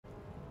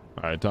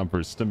All right, time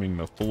for stemming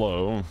the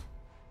flow.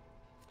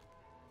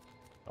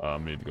 I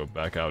need to go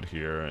back out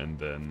here and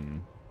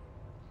then...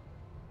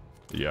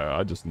 Yeah,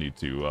 I just need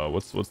to...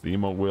 what's the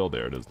emote wheel?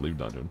 There it is. Leave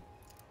dungeon.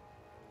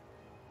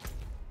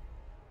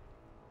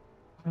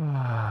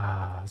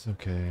 Ah, it's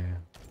okay.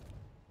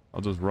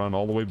 I'll just run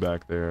all the way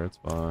back there. It's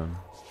fine.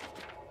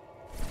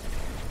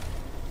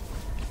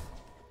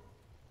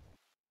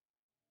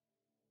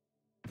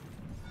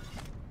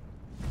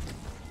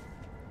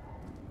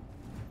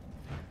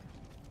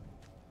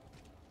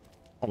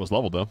 Almost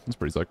leveled though. That's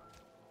pretty sick.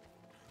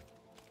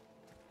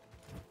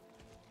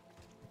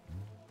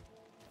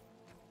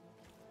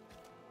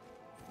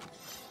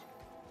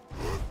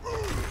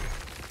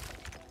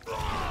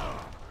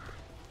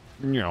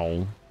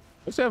 No.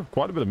 Let's have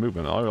quite a bit of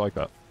movement. I really like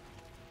that.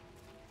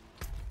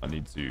 I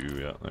need to,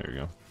 yeah, there you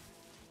go.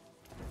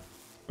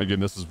 Again,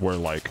 this is where,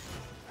 like,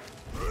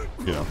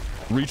 you know,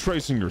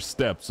 retracing your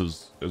steps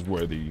is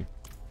where the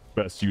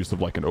best use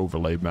of, like, an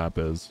overlay map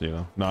is, you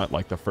know, not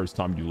like the first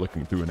time you're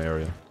looking through an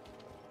area.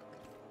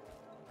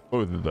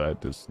 Both of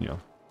that is, you know,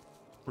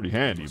 pretty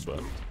handy,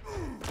 but...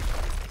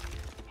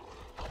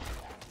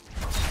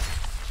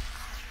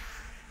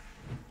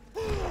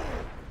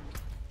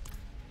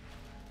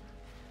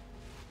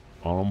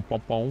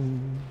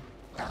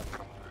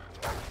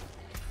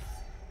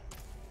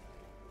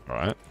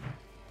 Alright.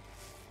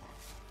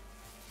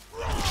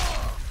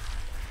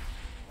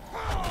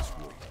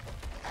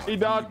 He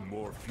died.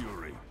 More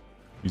fury.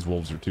 These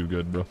wolves are too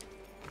good, bro.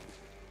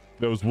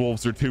 Those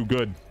wolves are too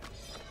good.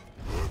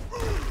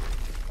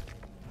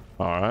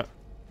 Alright.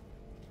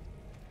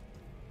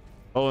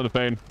 Hello,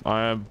 Fane.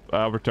 I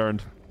have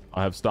returned.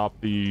 I have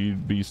stopped the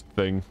beast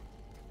thing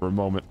for a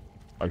moment.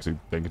 I actually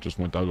think it just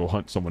went to go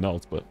hunt someone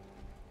else, but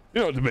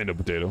you know, tomato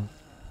potato.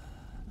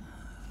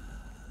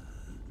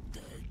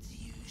 Did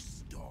you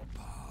stop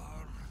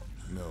her?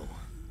 No,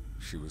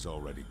 she was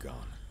already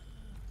gone.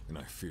 And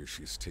I fear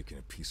she has taken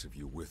a piece of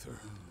you with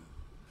her.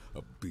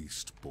 A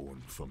beast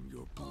born from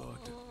your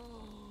blood.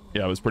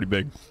 Yeah, it was pretty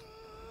big.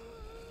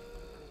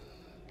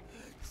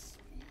 It's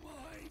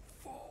my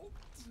fault.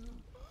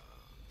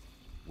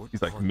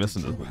 He's like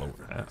missing his little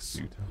ass,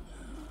 dude.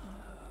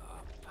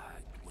 A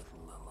pact with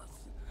Lilith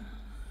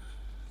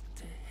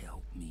to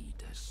help me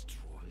destroy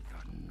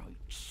the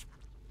night's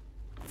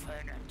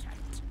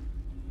penitent.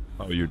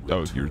 Oh, you're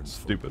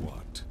stupid.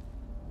 What?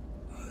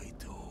 I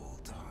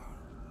told her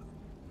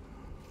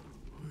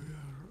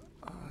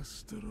where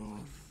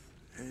Astaroth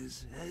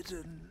is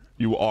hidden.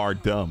 You are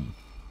dumb.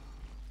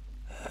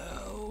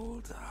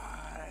 Held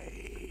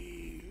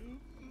I.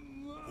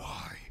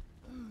 Why?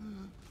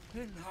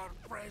 In her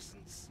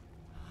presence,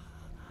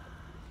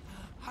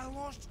 I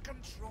lost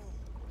control.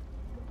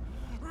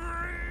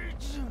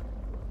 Rage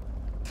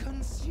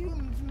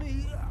consumed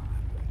me.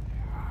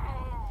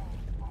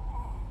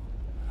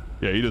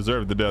 Yeah, you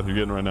deserve the death you're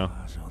getting right now.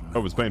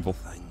 Oh, it's painful.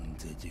 Thing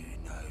to do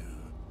now.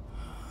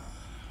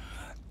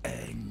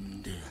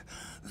 End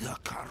the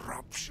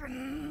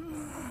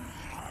corruption.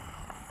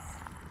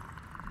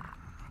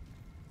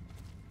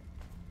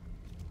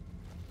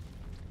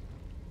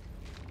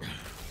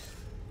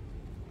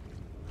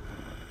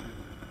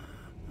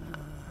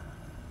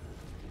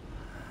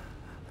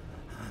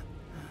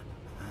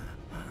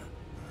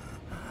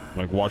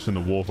 Like watching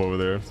the wolf over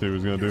there, see what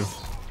he's gonna do.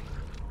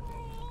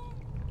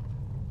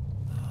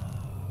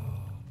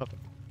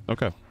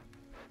 Okay.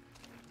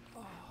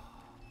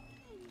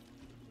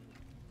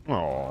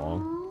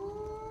 Aww.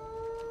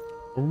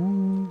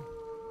 Ooh.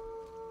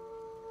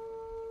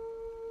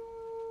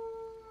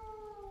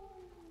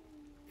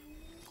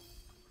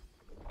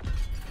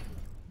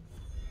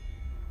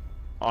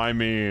 I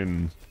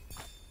mean,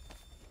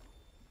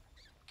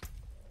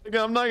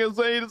 again, I'm not gonna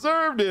say he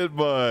deserved it,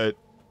 but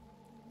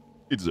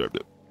he deserved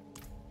it.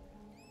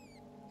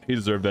 He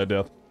deserved that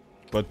death.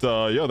 But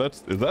yo,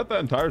 is that the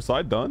entire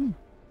side done?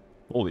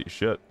 Holy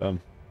shit.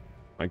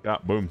 Like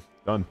that, boom,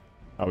 done.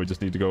 Now we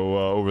just need to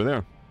go over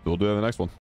there. We'll do the next one.